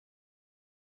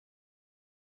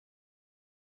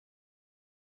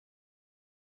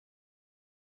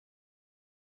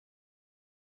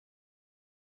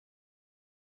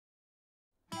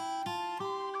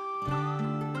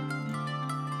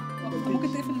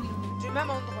même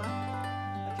endroit.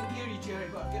 I can hear you, Jerry,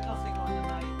 but I've got nothing on the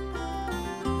mic.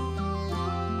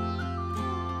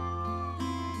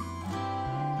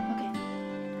 Okay.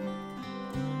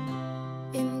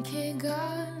 In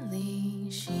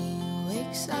Kigali, she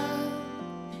wakes up.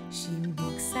 She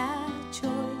makes a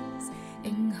choice.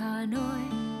 In Hanoi,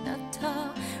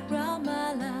 Natal,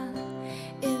 Ramallah.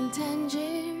 In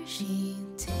Tangier, she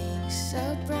takes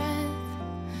a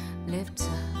breath, lifts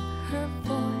up her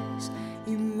voice.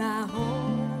 In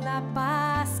Lahore, La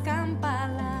Paz,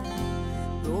 Kampala.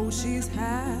 Though she's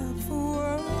half a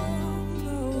world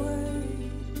away,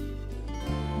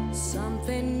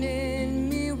 something is